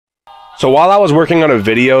So while I was working on a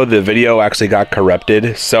video, the video actually got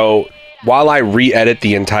corrupted. So while I re-edit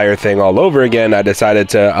the entire thing all over again, I decided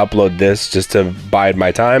to upload this just to bide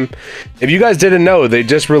my time. If you guys didn't know, they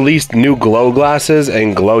just released new glow glasses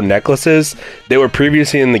and glow necklaces. They were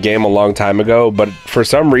previously in the game a long time ago, but for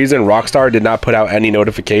some reason, Rockstar did not put out any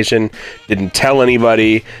notification, didn't tell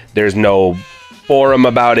anybody. There's no forum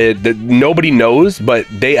about it. Nobody knows, but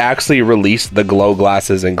they actually released the glow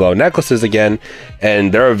glasses and glow necklaces again,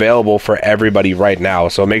 and they're available for everybody right now,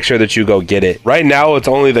 so make sure that you go get it. Right now it's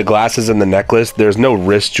only the glasses and the necklace. There's no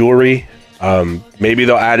wrist jewelry. Maybe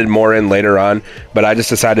they'll add more in later on, but I just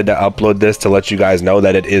decided to upload this to let you guys know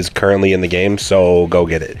that it is currently in the game, so go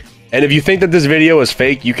get it. And if you think that this video is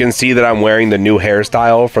fake, you can see that I'm wearing the new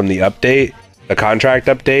hairstyle from the update, the contract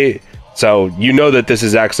update. So you know that this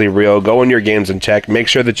is actually real. Go in your games and check. Make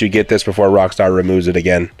sure that you get this before Rockstar removes it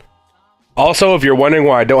again. Also, if you're wondering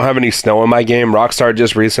why I don't have any snow in my game, Rockstar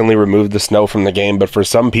just recently removed the snow from the game, but for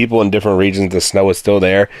some people in different regions, the snow is still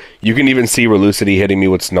there. You can even see Relucity hitting me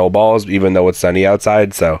with snowballs, even though it's sunny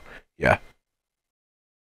outside, so yeah.